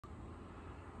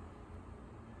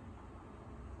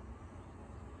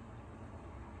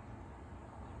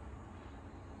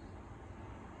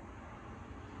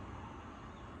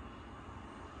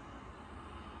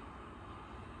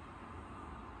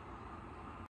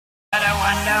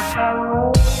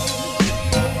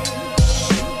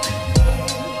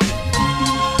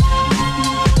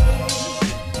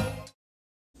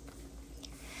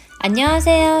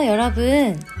안녕하세요,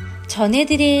 여러분.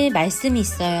 전해드릴 말씀이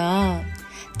있어요.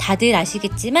 다들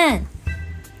아시겠지만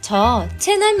저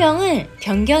채널명을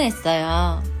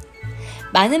변경했어요.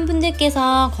 많은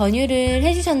분들께서 권유를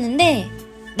해주셨는데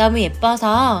너무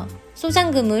예뻐서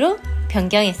소장금으로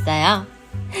변경했어요.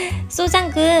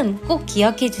 소장금 꼭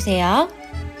기억해주세요.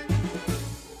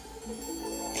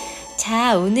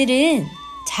 자, 오늘은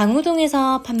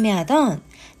장우동에서 판매하던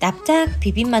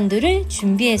납작비빔만두를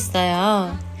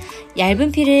준비했어요.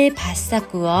 얇은 피를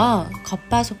바싹 구워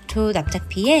겉바속촉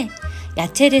납작피에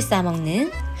야채를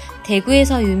싸먹는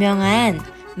대구에서 유명한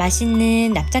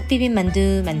맛있는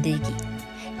납작비빔만두 만들기.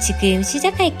 지금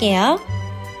시작할게요.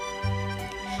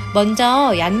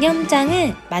 먼저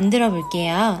양념장을 만들어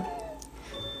볼게요.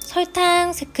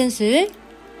 설탕 3큰술,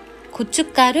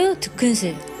 고춧가루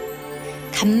 2큰술,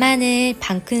 간마늘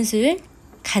반큰술,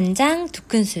 간장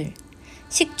 2큰술,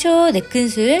 식초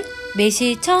 4큰술,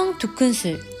 매실청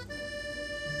 2큰술,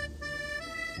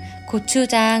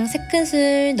 고추장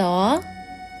 3큰술 넣어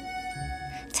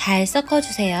잘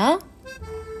섞어주세요.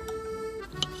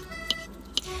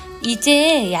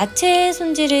 이제 야채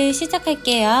손질을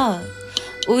시작할게요.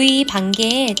 오이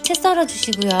반개 채 썰어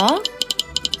주시고요.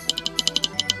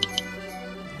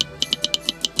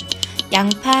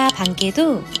 양파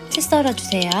반개도 채 썰어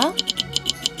주세요.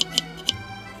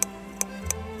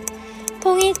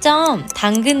 홍일점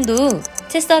당근도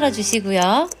채 썰어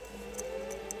주시고요.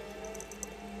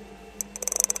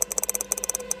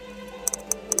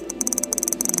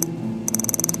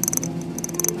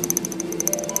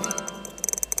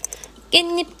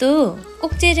 깻잎도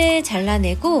꼭지를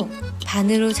잘라내고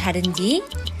반으로 자른 뒤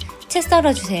채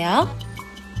썰어주세요.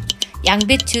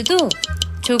 양배추도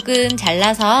조금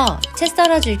잘라서 채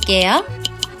썰어줄게요.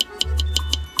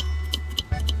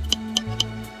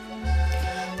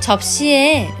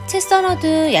 접시에 채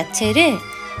썰어둔 야채를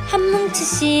한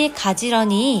뭉치씩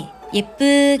가지런히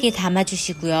예쁘게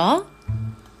담아주시고요.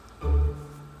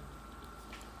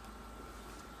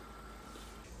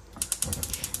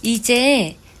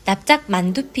 이제 납작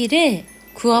만두피를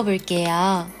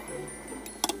구워볼게요.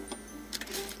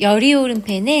 열이 오른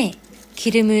팬에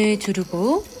기름을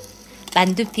두르고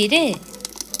만두피를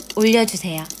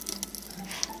올려주세요.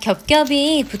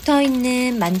 겹겹이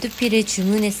붙어있는 만두피를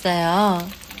주문했어요.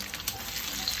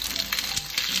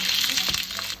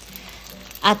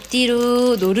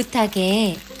 앞뒤로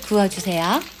노릇하게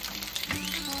구워주세요.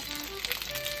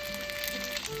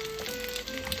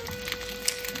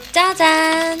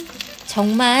 짜잔!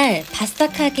 정말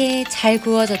바삭하게 잘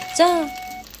구워졌죠?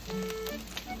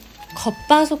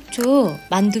 겉바속촉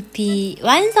만두피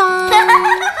완성!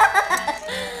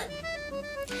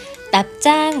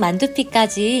 납작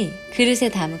만두피까지 그릇에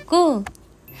담고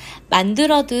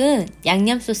만들어둔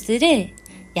양념 소스를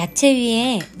야채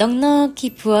위에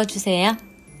넉넉히 부어주세요.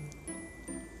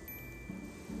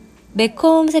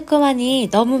 매콤새콤하니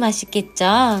너무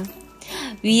맛있겠죠?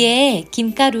 위에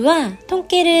김가루와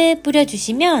통깨를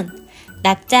뿌려주시면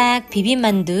납작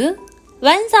비빔만두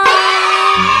완성!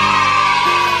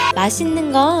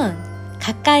 맛있는 건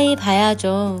가까이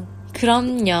봐야죠.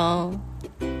 그럼요.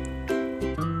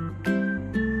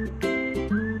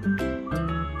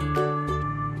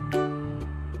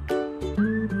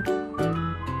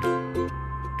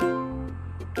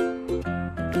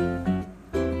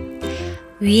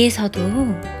 위에서도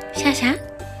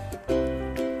샤샥.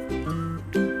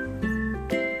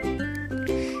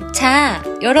 자,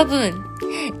 여러분,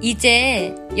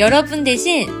 이제 여러분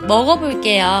대신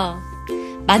먹어볼게요.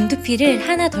 만두피를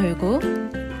하나 덜고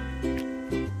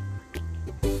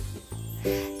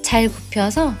잘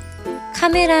굽혀서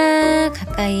카메라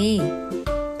가까이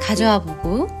가져와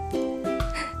보고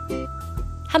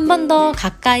한 번 더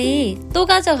가까이 또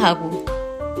가져가고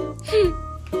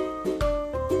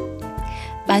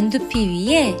만두피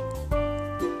위에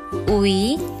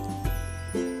오이,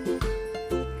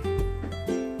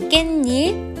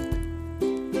 깻잎,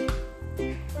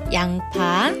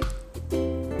 양파,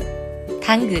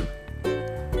 당근,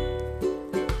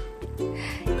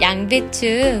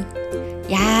 양배추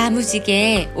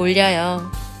야무지게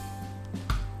올려요.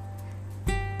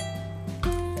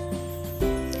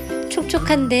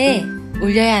 촉촉한데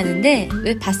올려야 하는데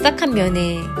왜 바싹한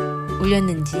면에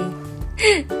올렸는지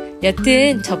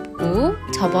여튼 접고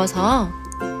접어서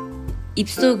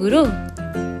입속으로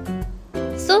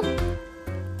쏙.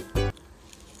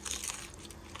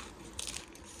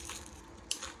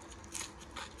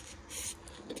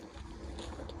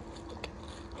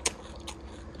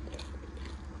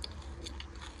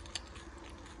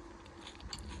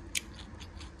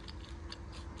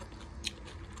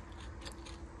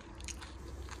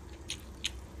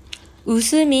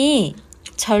 웃음이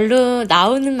절로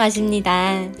나오는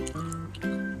맛입니다.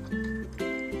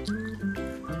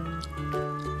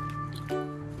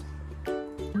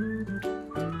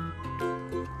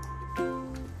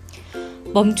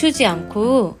 멈추지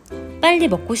않고 빨리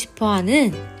먹고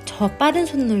싶어하는 저 빠른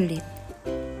손놀림.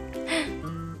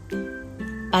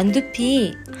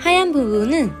 만두피 하얀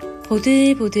부분은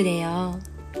보들보들해요.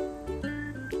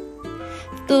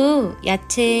 또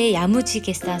야채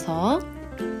야무지게 싸서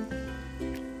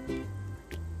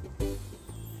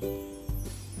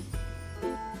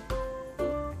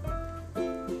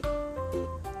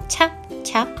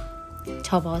찹찹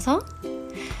접어서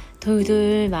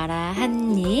돌돌 말아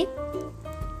한 입.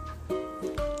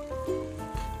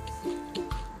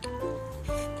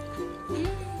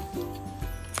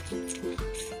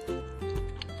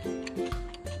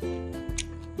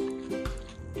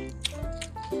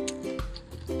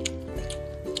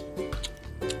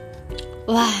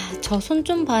 와, 저 손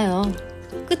좀 봐요.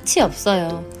 끝이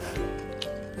없어요.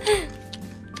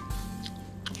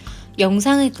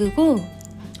 영상을 끄고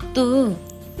또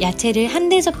야채를 한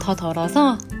대접 더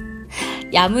덜어서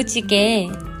야무지게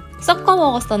섞어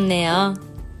먹었었네요.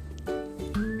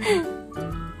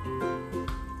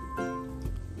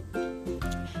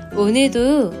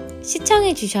 오늘도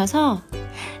시청해주셔서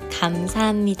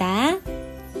감사합니다.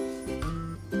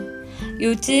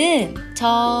 요즘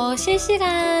저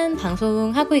실시간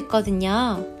방송하고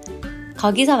있거든요.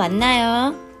 거기서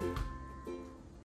만나요.